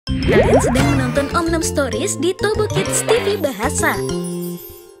Kalian sedang menonton Om Nom Stories di ToBo Kids TV Bahasa.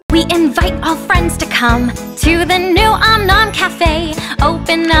 We invite all friends to come to the new Om Nom Cafe.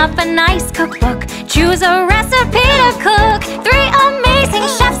 Open up a nice cookbook, choose a recipe to cook. 3 amazing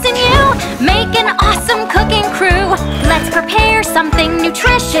chefs and you make an awesome cooking crew. Let's prepare something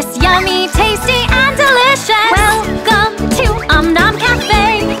nutritious, yummy, tasty, and delicious. Welcome to Om Nom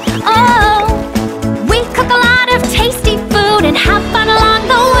Cafe. Oh, we cook a lot of tasty food and have fun along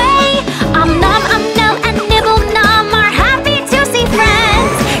the way. Om Nom, and Nibble Nom are happy to see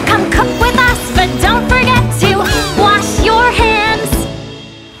friends. Come cook with us, but don't forget to wash your hands.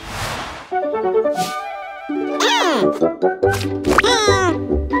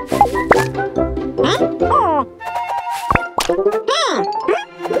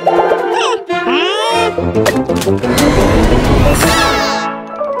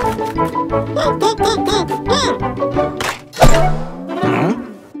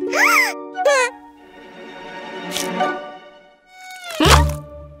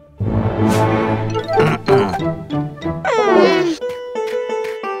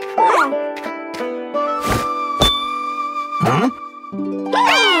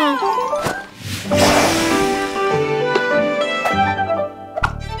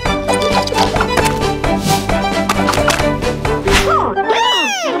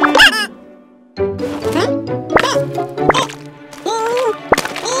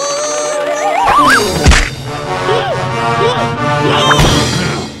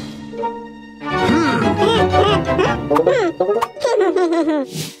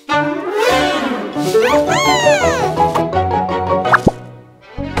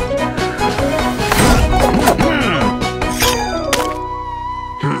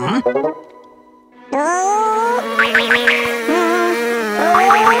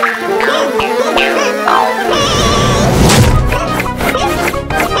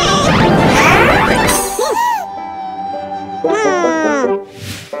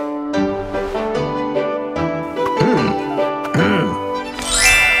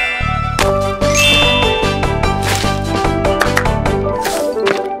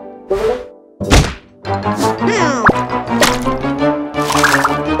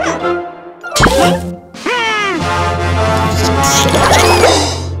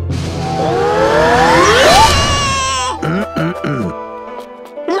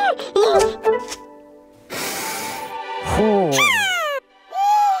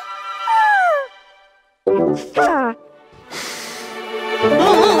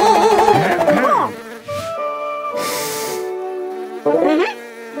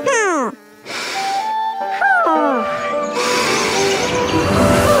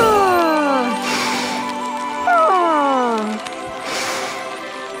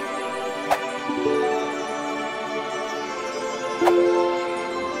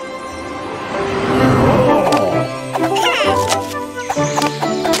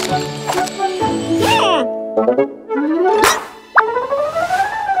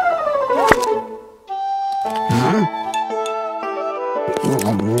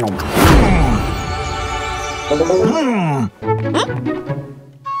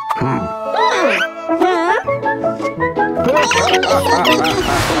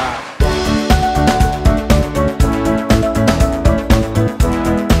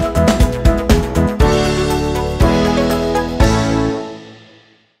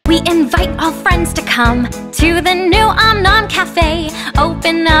 We invite all friends to come to the new Om Nom Cafe.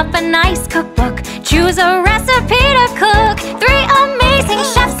 Open up a nice cookbook, choose a recipe to cook. 3 amazing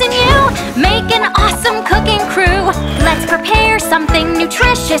chefs and you make an awesome cooking crew. Let's prepare something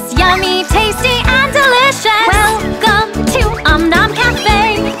nutritious, yummy, tasty, and delicious. Welcome to Om Nom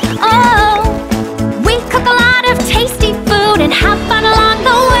Cafe. Oh, we cook a lot of tasty food and have fun along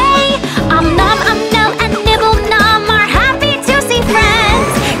the way. Om Nom, and Nibble Nom are happy to see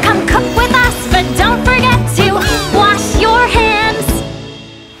friends. Come cook with us, but don't forget to wash your hands.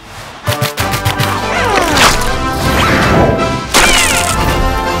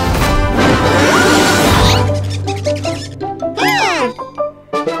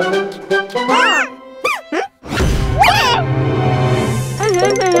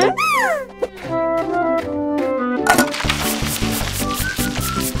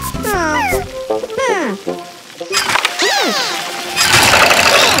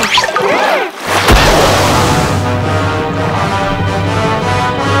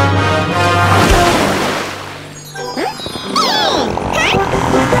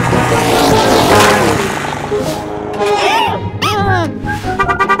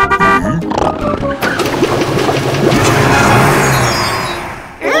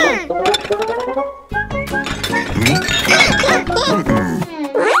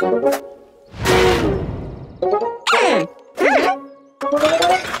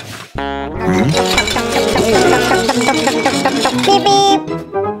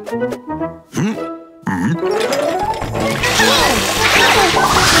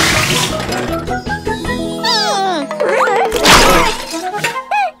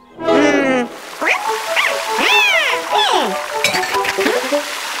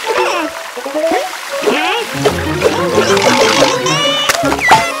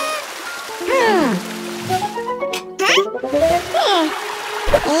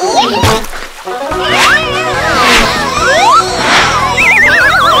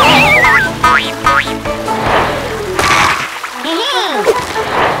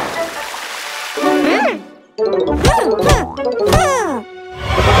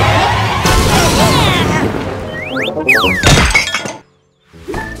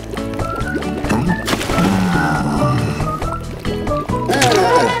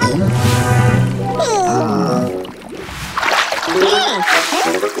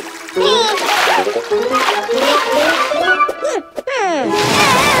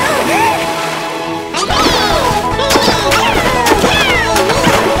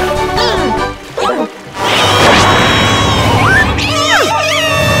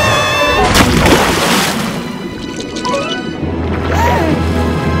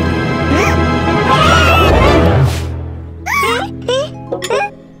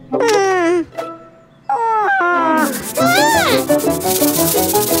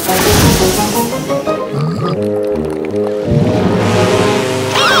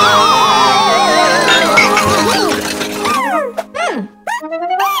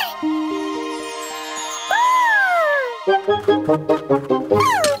 We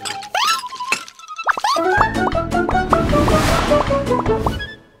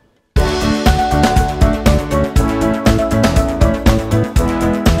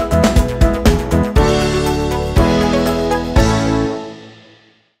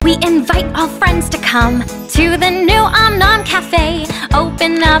invite all friends to come to the new Om Nom Cafe.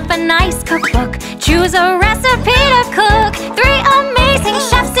 Open up a nice cookbook, choose a recipe to cook. 3 amazing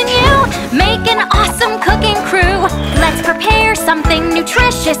chefs and you make an awesome cooking crew. Let's prepare something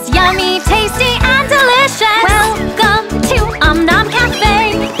nutritious, yummy, tasty, and delicious. Welcome to Om Nom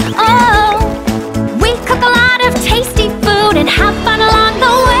Cafe. Oh, we cook a lot of tasty food and have fun along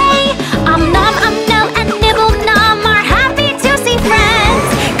the way. Om Nom, Om Nelle, and Nibble Nom are happy to see friends.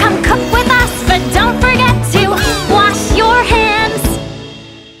 Come cook with us, but don't forget to wash your hands.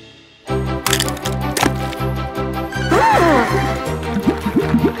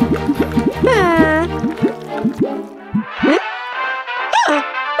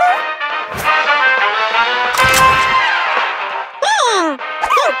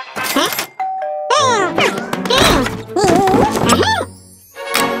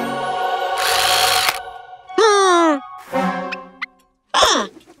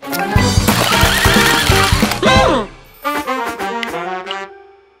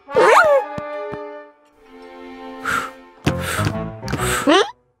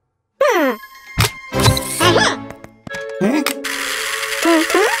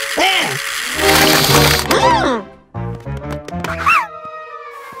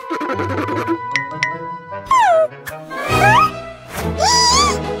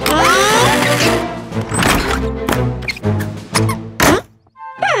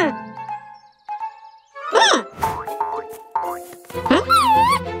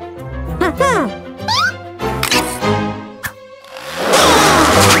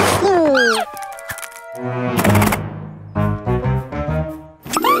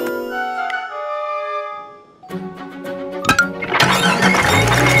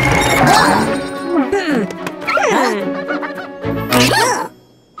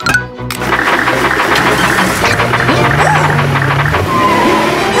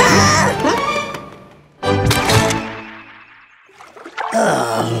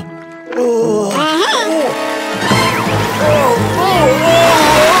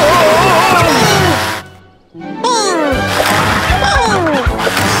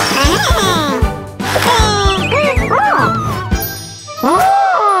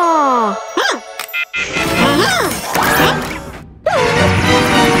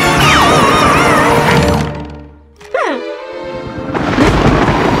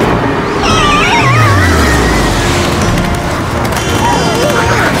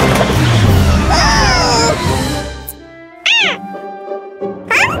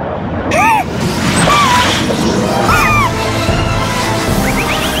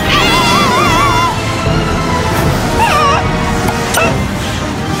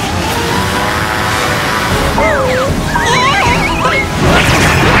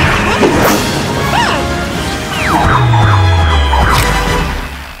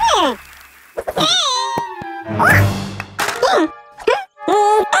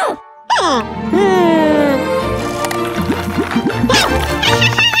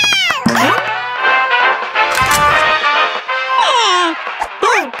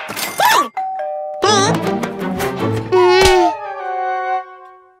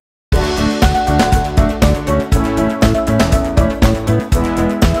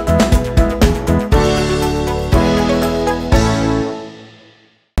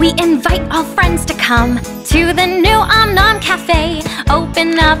 Come to the new Om Nom Cafe.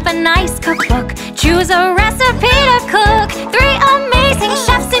 Open up a nice cookbook, choose a recipe to cook. 3 amazing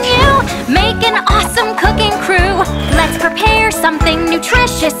chefs and you make an awesome cooking crew. Let's prepare something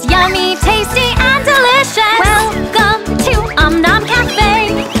nutritious, yummy, tasty, and delicious. Welcome to Om Nom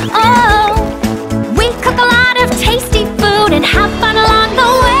Cafe. Oh, we cook a lot of tasty food and have fun along the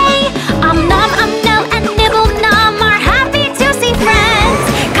way. Om Nom, Om Nelle, and Nibble Nom are happy to see friends.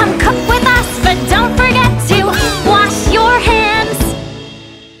 Come cook with us, but don't forget to wash your hands.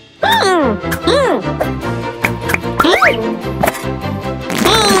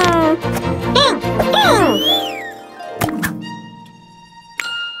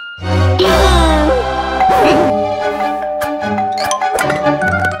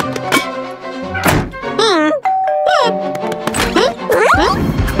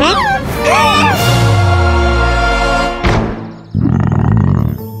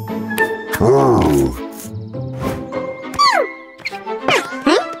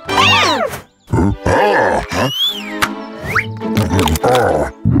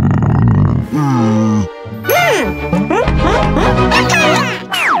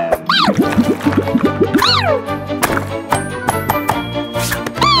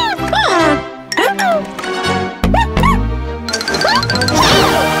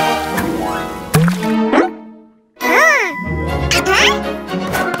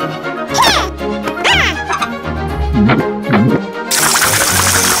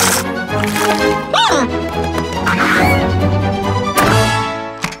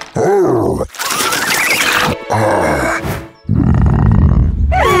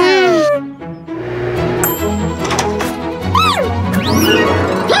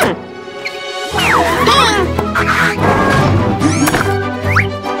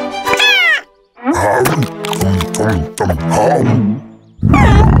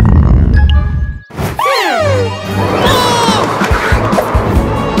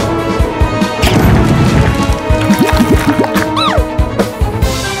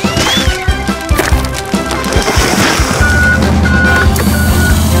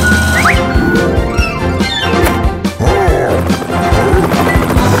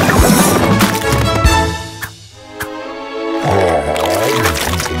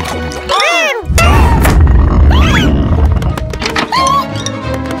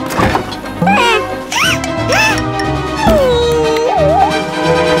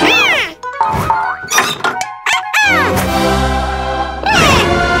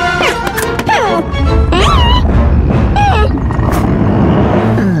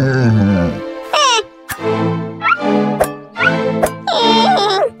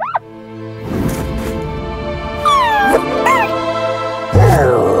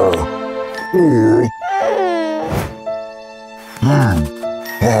 We invite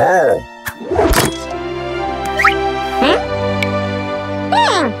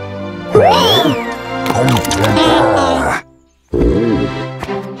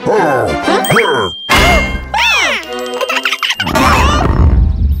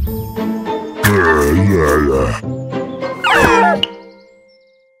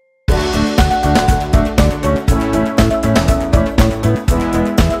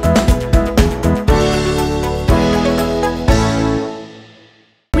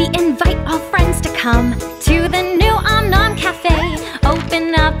all friends to come to the new Om Nom Cafe.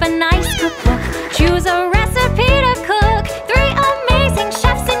 Open up a nice cookbook, choose a recipe to cook. 3 amazing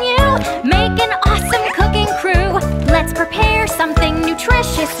chefs and you make an awesome cooking crew. Let's prepare something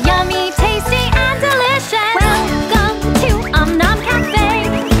nutritious, yummy, tasty, and delicious. Welcome to Om Nom Cafe.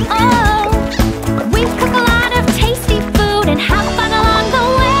 Oh, we cook a lot of tasty food and have fun along the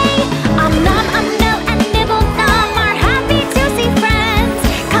way. Om Nom, Om Nelle, and Nibble Nom are happy to see friends.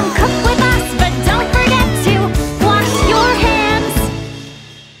 Come cook with us, but don't forget to wash your hands.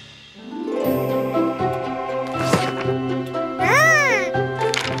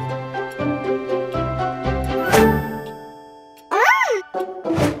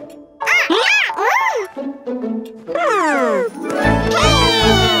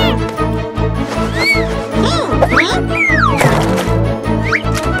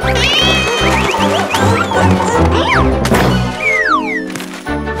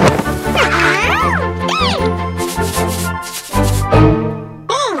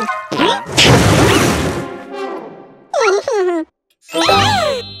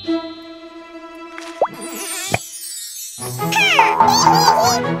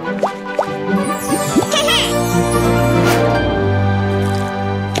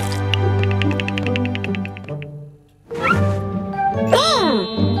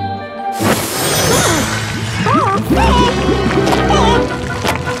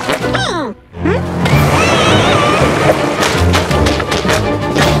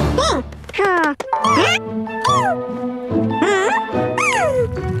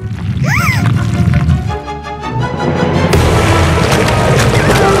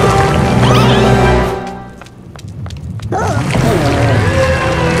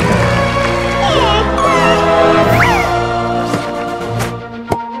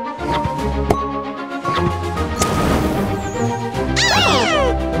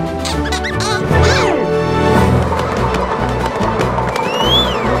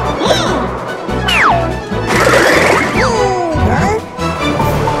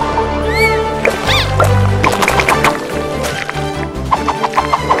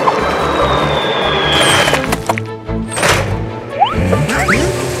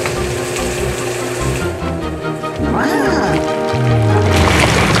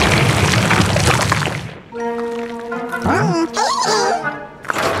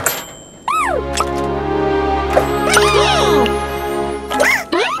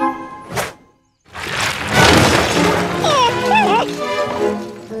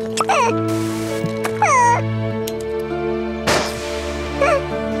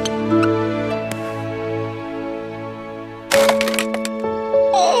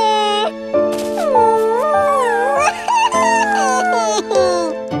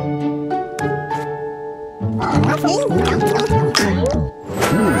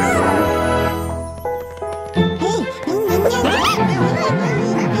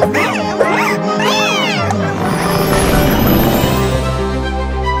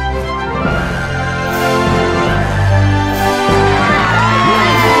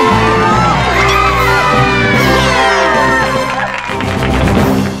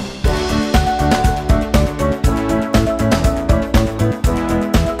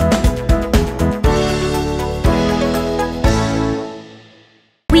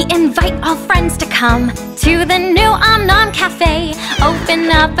 We invite all friends to come to the new Om Nom Cafe.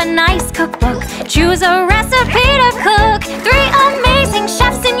 Open up a nice cookbook, choose a recipe to cook. 3 amazing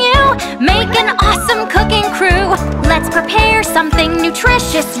chefs and you make an awesome cooking crew. Let's prepare something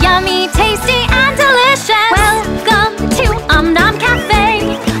nutritious, yummy, tasty, and delicious. Welcome to Om Nom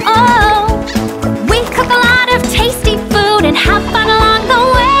Cafe. Oh, we cook a lot of tasty food and have fun along the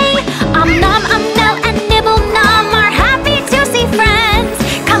way. Om Nom, Om Nelle, and Nibble Nom are happy to see friends.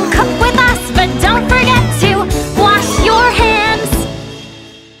 Come cook with us, but don't forget to wash your hands.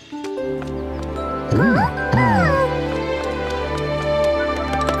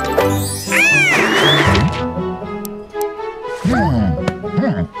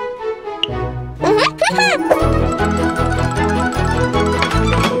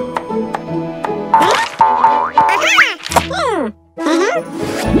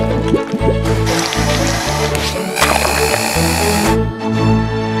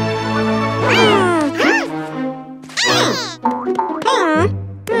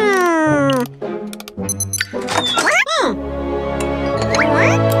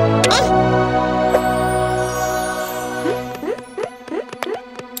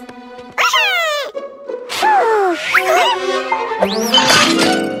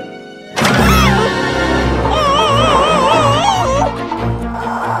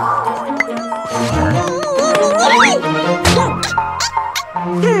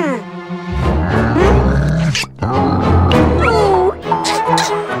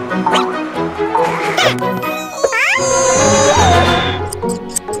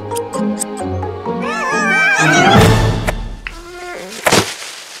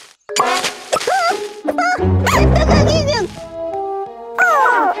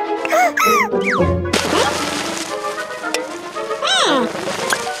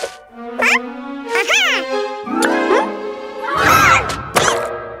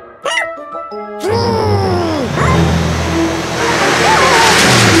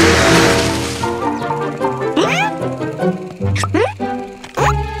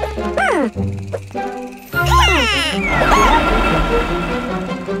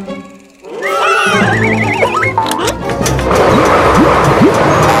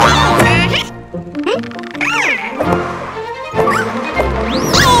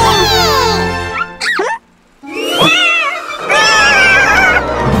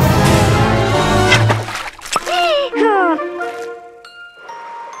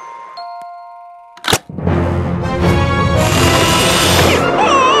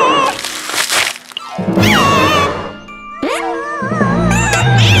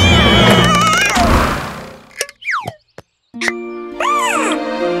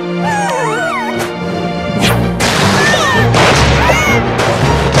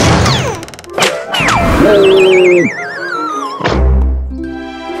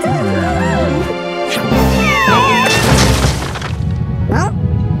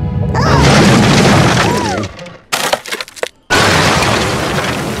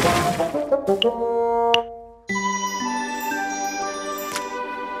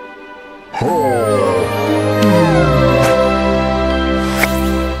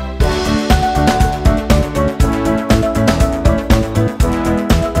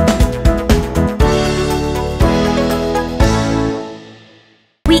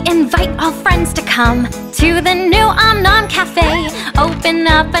 Come to the new Om Nom Cafe. Open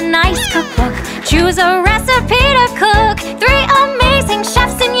up a nice cookbook. Choose a recipe to cook. 3 amazing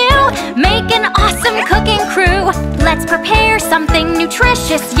chefs and you make an awesome cooking crew. Let's prepare something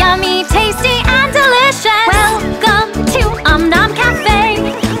nutritious, yummy, tasty, and delicious. Welcome to Om Nom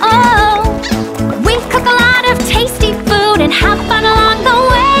Cafe. Oh, we cook a lot of tasty food and have fun along the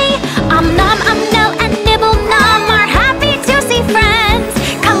way. Om Nom, Om Nelle, and Nibble Nom are happy to see friends.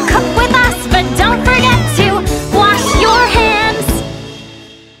 Come cook with us, but don't forget to wash your hands.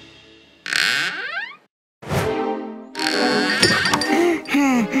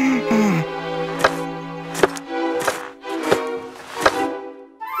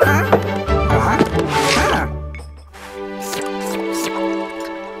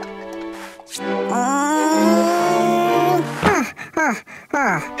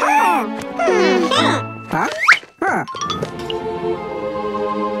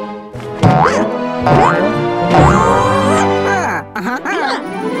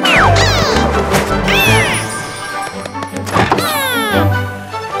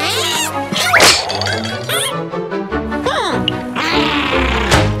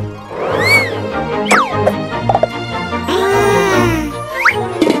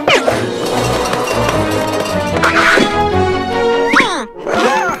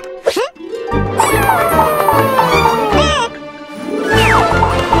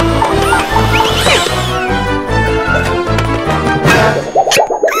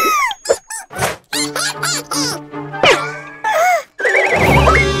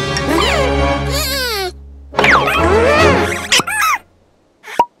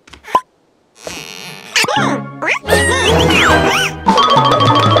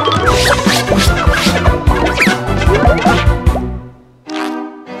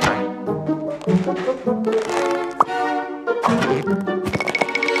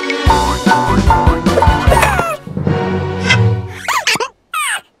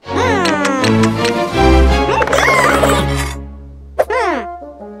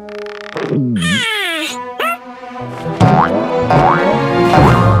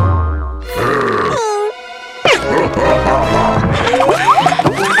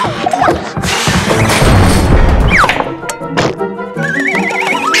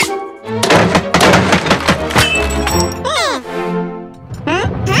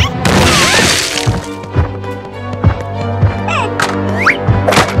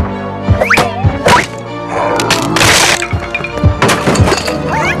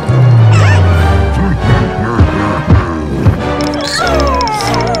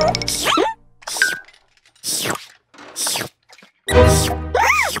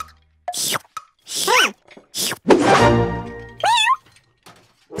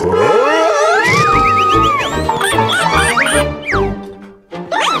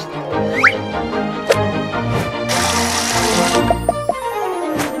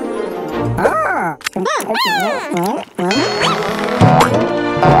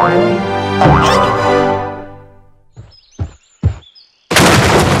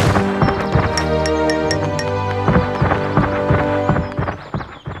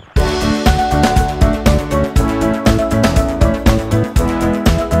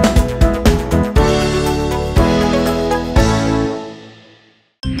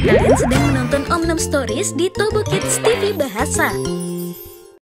 Kalian sedang menonton Om Nom Stories di ToBo Kids TV Bahasa.